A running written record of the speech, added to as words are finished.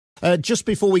Just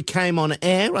before we came on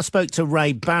air, I spoke to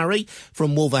Ray Barry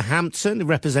from Wolverhampton, who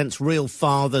represents Real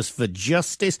Fathers for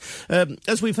Justice.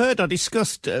 As we've heard, I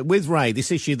discussed with Ray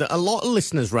this issue that a lot of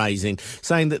listeners raising,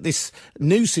 saying that this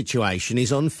new situation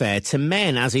is unfair to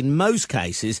men, as in most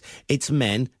cases, it's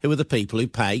men who are the people who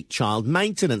pay child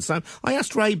maintenance. So I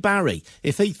asked Ray Barry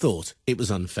if he thought it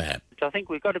was unfair. I think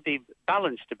we've got to be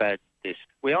balanced about this.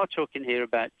 We are talking here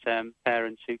about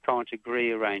parents who can't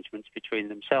agree arrangements between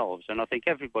themselves, and I think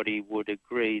everybody would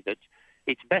agree that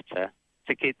it's better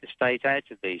to keep the state out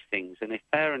of these things. And if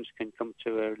parents can come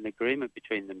to an agreement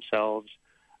between themselves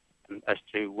as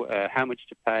to how much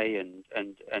to pay and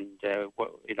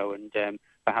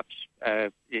perhaps there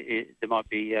might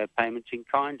be payments in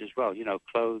kind as well,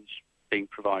 clothes being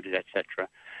provided, etc.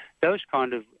 Those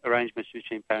kind of arrangements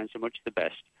between parents are much the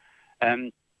best.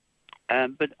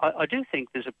 But I do think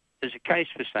there's a case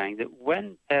for saying that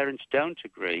when parents don't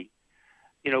agree,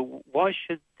 why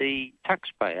should the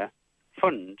taxpayer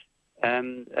fund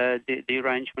the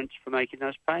arrangements for making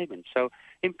those payments? So,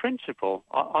 in principle,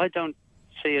 I don't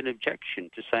see an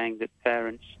objection to saying that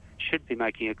parents should be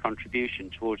making a contribution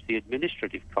towards the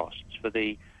administrative costs for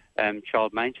the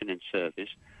child maintenance service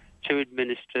to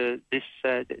administer this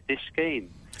scheme.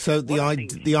 So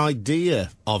the idea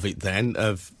of it then,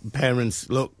 of parents,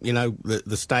 look,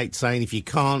 the state saying if you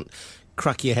can't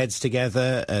crack your heads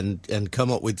together and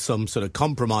come up with some sort of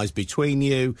compromise between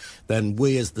you, then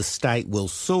we as the state will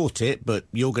sort it, but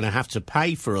you're going to have to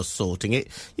pay for us sorting it.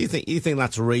 You think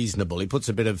that's reasonable? It puts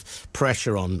a bit of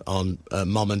pressure on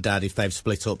mom and dad if they've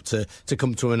split up to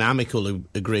come to an amicable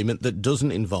agreement that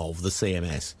doesn't involve the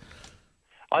CMS.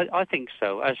 I think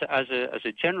so. As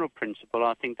a general principle,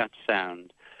 I think that's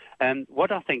sound.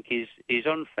 What I think is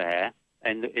unfair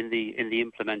in the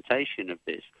implementation of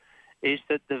this is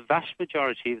that the vast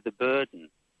majority of the burden,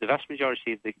 the vast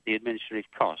majority of the administrative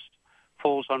cost,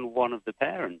 falls on one of the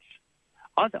parents.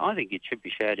 I think it should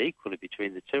be shared equally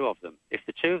between the two of them. If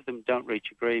the two of them don't reach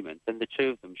agreement, then the two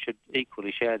of them should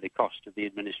equally share the cost of the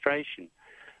administration.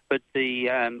 But the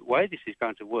way this is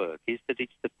going to work is that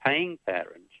it's the paying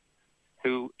parent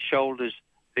who shoulders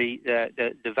the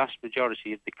vast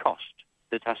majority of the cost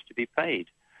that has to be paid.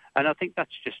 And I think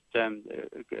that's just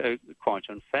quite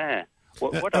unfair.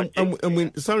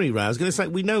 Sorry, Ray, I was going to say,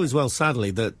 we know as well,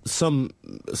 sadly, that some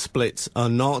splits are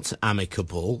not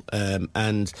amicable,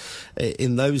 and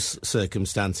in those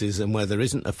circumstances and where there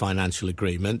isn't a financial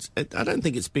agreement, I don't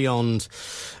think it's beyond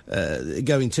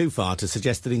going too far to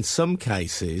suggest that in some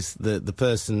cases the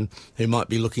person who might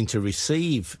be looking to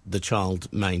receive the child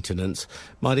maintenance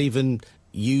might even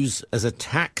use as a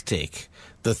tactic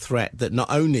the threat that not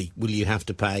only will you have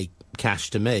to pay cash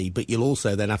to me, but you'll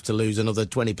also then have to lose another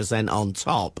 20% on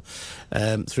top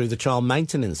through the child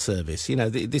maintenance service.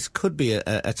 This could be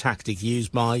a tactic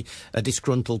used by a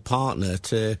disgruntled partner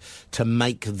to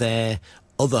make their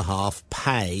other half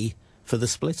pay for the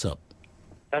split up.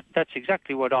 That's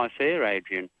exactly what I fear,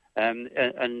 Adrian.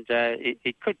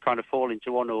 It could kind of fall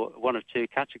into one of two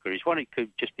categories. One, it could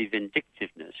just be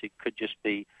vindictiveness. It could just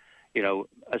be,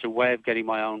 as a way of getting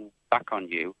my own back on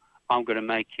you, I'm going to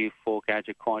make you fork out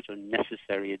a quite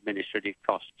unnecessary administrative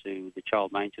cost to the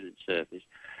child maintenance service.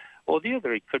 Or the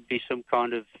other, it could be some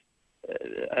kind of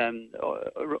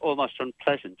almost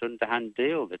unpleasant, underhand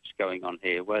deal that's going on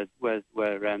here, where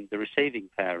the receiving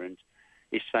parent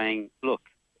is saying, look,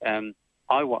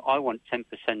 I want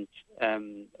 10%,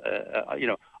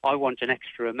 I want an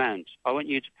extra amount. I want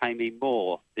you to pay me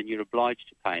more than you're obliged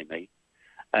to pay me.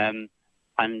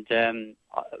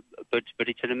 But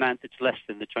it's an amount that's less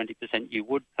than the 20% you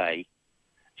would pay.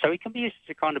 So it can be used as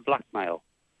a kind of blackmail.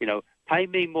 Pay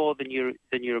me more than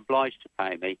you're obliged to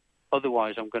pay me.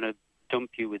 Otherwise, I'm going to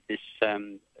dump you with this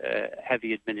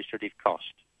heavy administrative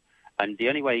cost. And the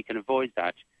only way you can avoid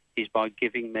that is by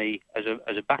giving me, as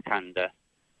a backhander,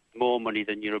 more money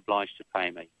than you're obliged to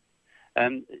pay me.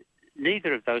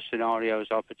 Neither of those scenarios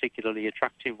are particularly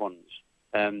attractive ones.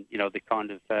 The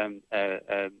kind of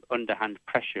underhand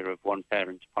pressure of one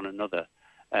parent upon another,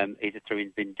 either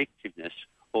through vindictiveness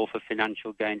or for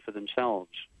financial gain for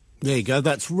themselves. There you go.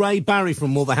 That's Ray Barry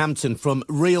from Wolverhampton from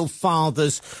Real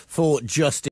Fathers for Justice.